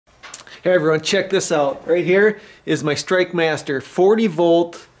Hey everyone, check this out. Right here is my Strikemaster 40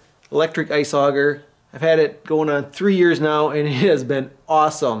 volt electric ice auger. I've had it going on 3 years now and it has been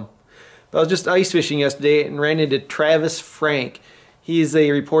awesome. I was just ice fishing yesterday and ran into Travis Frank. He's a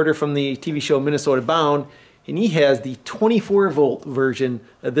reporter from the TV show Minnesota Bound, and he has the 24 volt version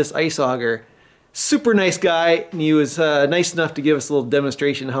of this ice auger. Super nice guy, and he was nice enough to give us a little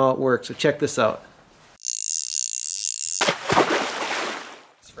demonstration of how it works. So check this out.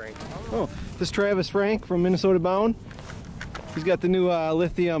 Oh, this is Travis Frank from Minnesota Bound. He's got the new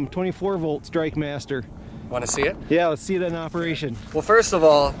lithium 24 volt Strikemaster. Want to see it? Yeah, let's see it in operation. Well, first of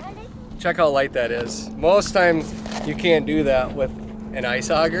all, check how light that is. Most times you can't do that with an ice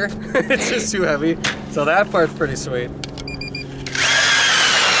auger. It's just too heavy. So that part's pretty sweet.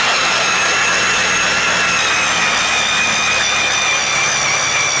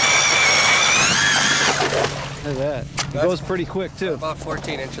 Look at that. It goes pretty quick too. About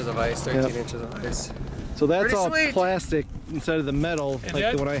 14 inches of ice, 13 inches of ice. So that's pretty all sweet. Plastic instead of the metal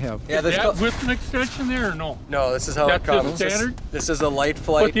like the one I have. Yeah, is that with an extension there or no? No, this is how it comes. Standard? This is a light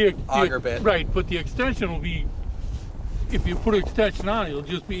flight auger bit. Right, but the extension will be, if you put an extension on, it'll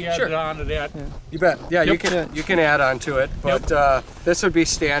just be added on to that. Yeah. You bet. Yeah, you can add on to it, but this would be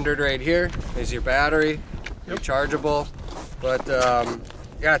standard right here. Is your battery, rechargeable, but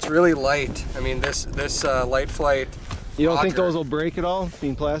yeah, it's really light. I mean, this light flight. You don't think those will break at all,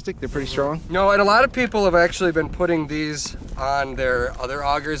 being plastic? They're pretty strong? No, and a lot of people have actually been putting these on their other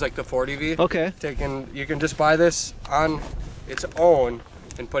augers, like the 40V. Okay. You can just buy this on its own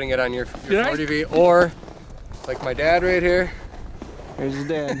and putting it on your 40V, or like my dad right here. There's his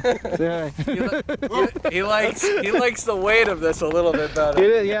dad. Say hi. He likes the weight of this a little bit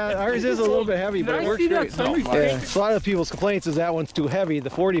better. Yeah, ours is a little bit heavy, but it works great. Yeah. So a lot of people's complaints is that one's too heavy,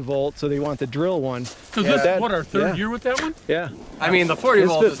 the 40 volt, so they want the drill one. So this is what, our third year with that one? Yeah. I mean, the 40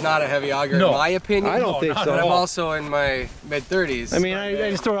 volt is not a heavy auger in my opinion. I don't think so. But I'm also in my mid-30s. I mean,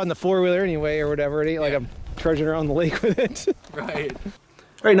 I just throw it on the four-wheeler anyway or whatever. It ain't like I'm trudging around the lake with it. Right.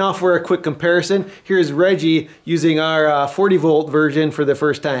 Right now, for a quick comparison, here's Reggie using our 40 volt version for the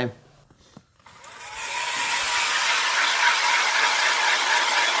first time.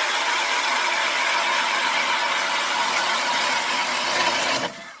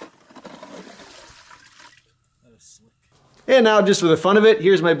 And now, just for the fun of it,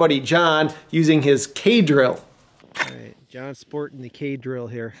 here's my buddy John using his K-drill. All right, John's sporting the K-drill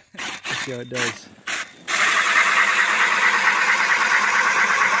here. Let's see how it does.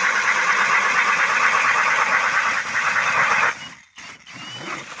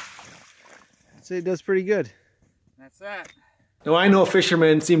 It does pretty good. That's that. Now I know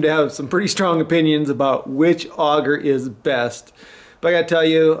fishermen seem to have some pretty strong opinions about which auger is best. But I gotta tell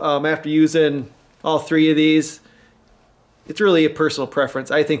you, after using all three of these, it's really a personal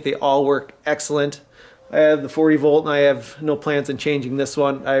preference. I think they all work excellent. I have the 40 volt and I have no plans on changing this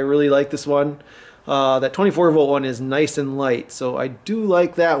one. I really like this one. That 24 volt one is nice and light, so I do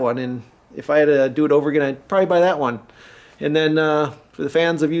like that one. And if I had to do it over again, I'd probably buy that one. And then for the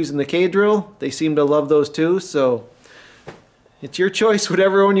fans of using the K-drill, they seem to love those too, so it's your choice,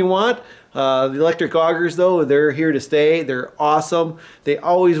 whatever one you want. The electric augers though, they're here to stay. They're awesome. They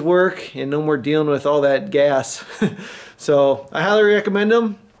always work and no more dealing with all that gas. So I highly recommend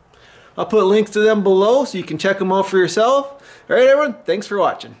them. I'll put links to them below so you can check them out for yourself. All right everyone, thanks for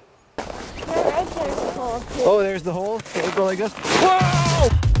watching. Right there's a hole too. Oh, there's the hole. Okay, go like this. Whoa!